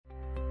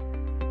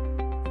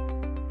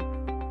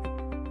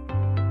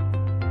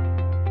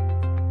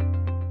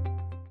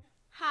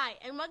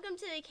and welcome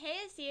to the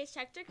KSDS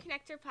Schechter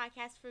Connector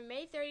podcast for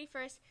May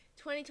 31st,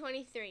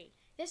 2023.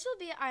 This will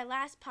be our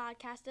last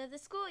podcast of the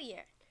school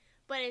year.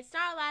 But it's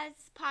not our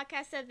last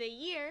podcast of the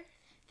year.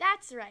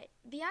 That's right.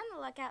 Be on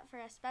the lookout for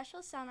a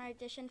special summer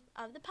edition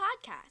of the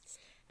podcast.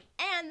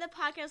 And the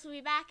podcast will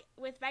be back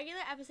with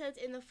regular episodes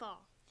in the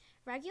fall.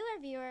 Regular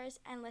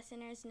viewers and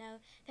listeners know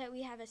that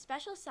we have a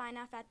special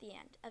sign-off at the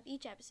end of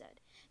each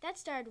episode. That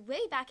started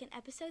way back in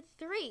episode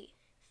 3.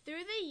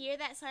 Through the year,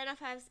 that sign-off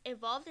has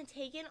evolved and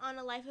taken on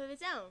a life of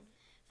its own.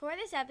 For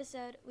this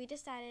episode, we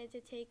decided to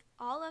take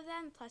all of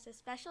them plus a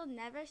special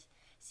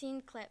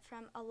never-seen clip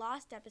from a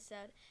lost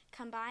episode,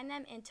 combine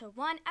them into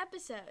one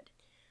episode.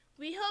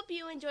 We hope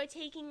you enjoy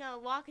taking a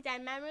walk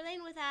down memory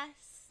lane with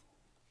us.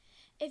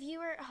 If you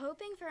were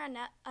hoping for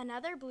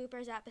another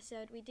bloopers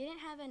episode, we didn't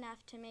have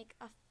enough to make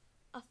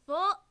a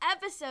full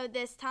episode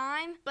this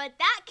time. But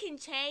that can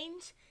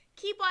change.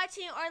 Keep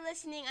watching or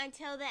listening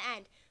until the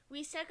end.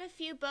 We stuck a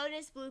few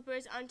bonus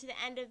bloopers onto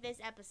the end of this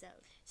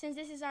episode. Since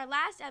this is our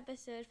last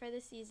episode for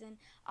the season,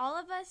 all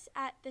of us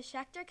at the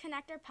Schechter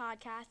Connector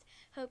podcast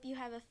hope you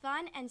have a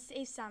fun and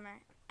safe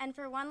summer. And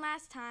for one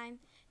last time,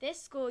 this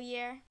school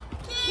year,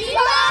 keep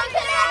on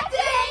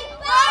connecting!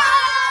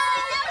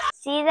 Bye!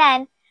 See you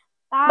then.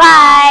 bye.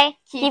 Bye.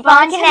 Keep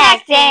on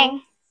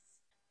connecting.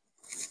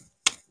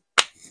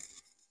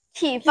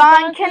 Keep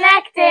on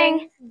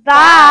connecting.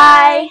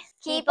 Bye.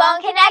 Keep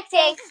on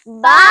connecting.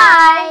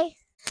 Bye.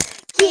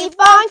 Keep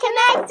on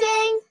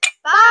connecting.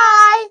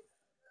 Bye.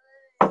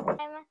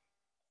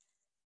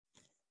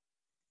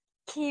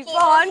 Keep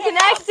on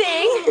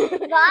connecting.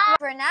 Bye.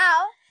 For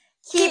now,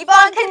 keep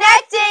on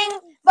connecting.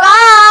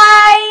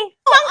 Bye.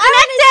 Keep on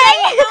connecting.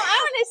 I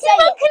want to say Keep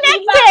on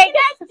connecting.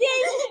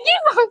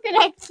 Keep on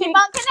connecting. keep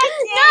on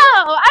connecting.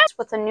 No.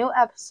 With a new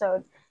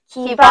episode.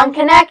 Keep on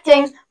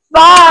connecting.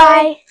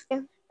 Bye.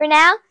 For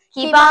now,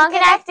 keep on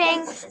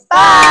connecting.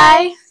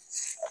 Bye.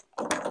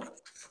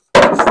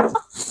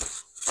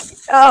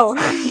 Oh.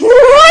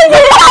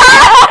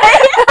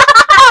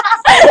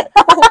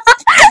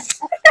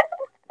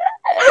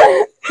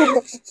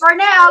 For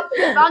now,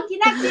 keep on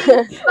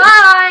connecting.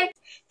 Bye.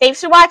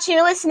 Thanks for watching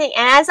and listening,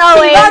 and as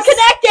always, Keep on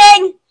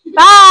connecting.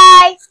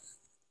 bye!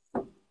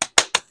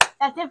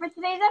 That's it for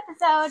today's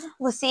episode.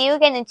 We'll see you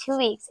again in 2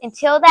 weeks.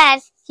 Until then,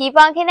 keep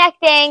on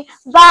connecting.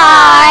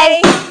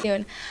 Bye.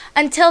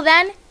 Until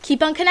then,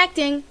 keep on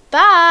connecting.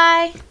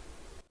 Bye.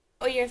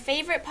 Or your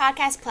favorite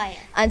podcast player.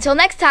 Until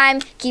next time,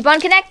 keep on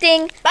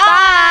connecting.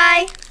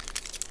 Bye!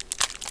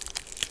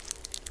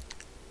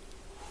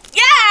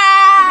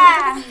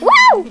 Yeah!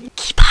 Woo!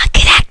 Keep on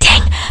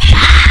connecting.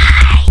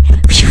 Bye.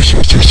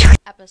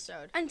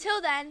 Episode. Until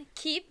then,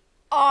 keep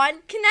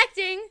on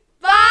connecting.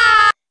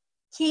 Bye.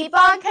 Keep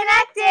on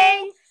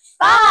connecting.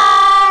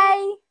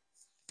 Bye.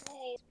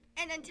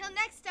 And until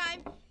next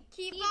time,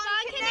 keep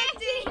on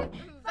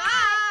connecting.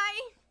 Bye!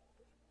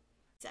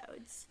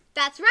 Episodes.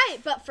 That's right,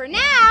 but for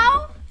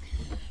now,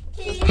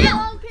 Keep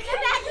on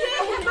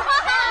connecting.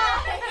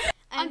 Bye.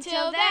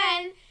 until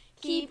then,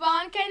 keep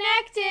on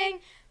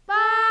connecting.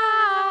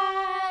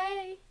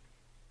 Bye.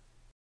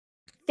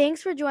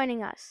 Thanks for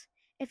joining us.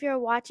 If you're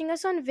watching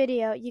us on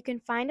video, you can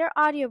find our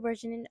audio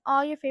version in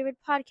all your favorite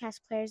podcast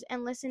players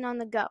and listen on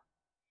the go.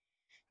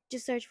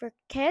 Just search for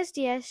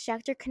KSDS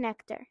Schechter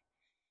Connector.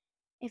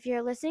 If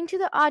you're listening to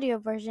the audio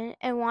version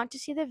and want to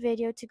see the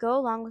video to go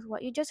along with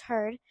what you just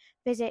heard,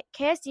 visit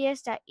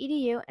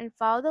ksds.edu and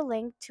follow the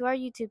link to our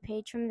YouTube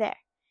page from there.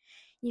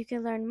 You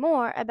can learn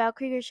more about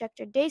Krieger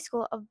Schechter Day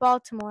School of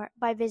Baltimore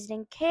by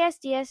visiting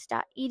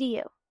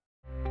ksds.edu.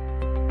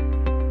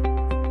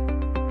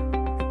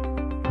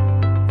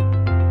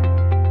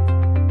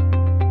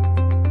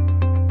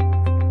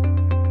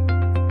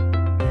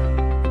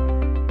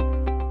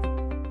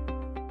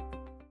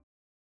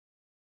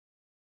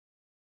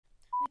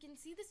 We can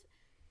see this.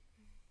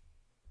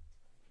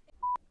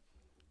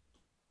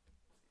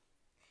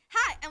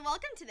 Hi, and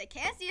welcome to the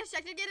KSDS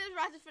Schechter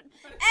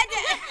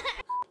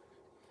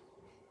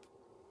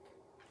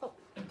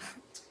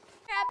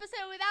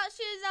Episode without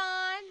shoes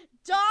on.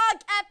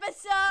 Dog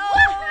episode!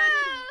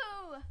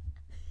 Woohoo!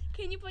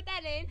 Can you put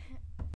that in?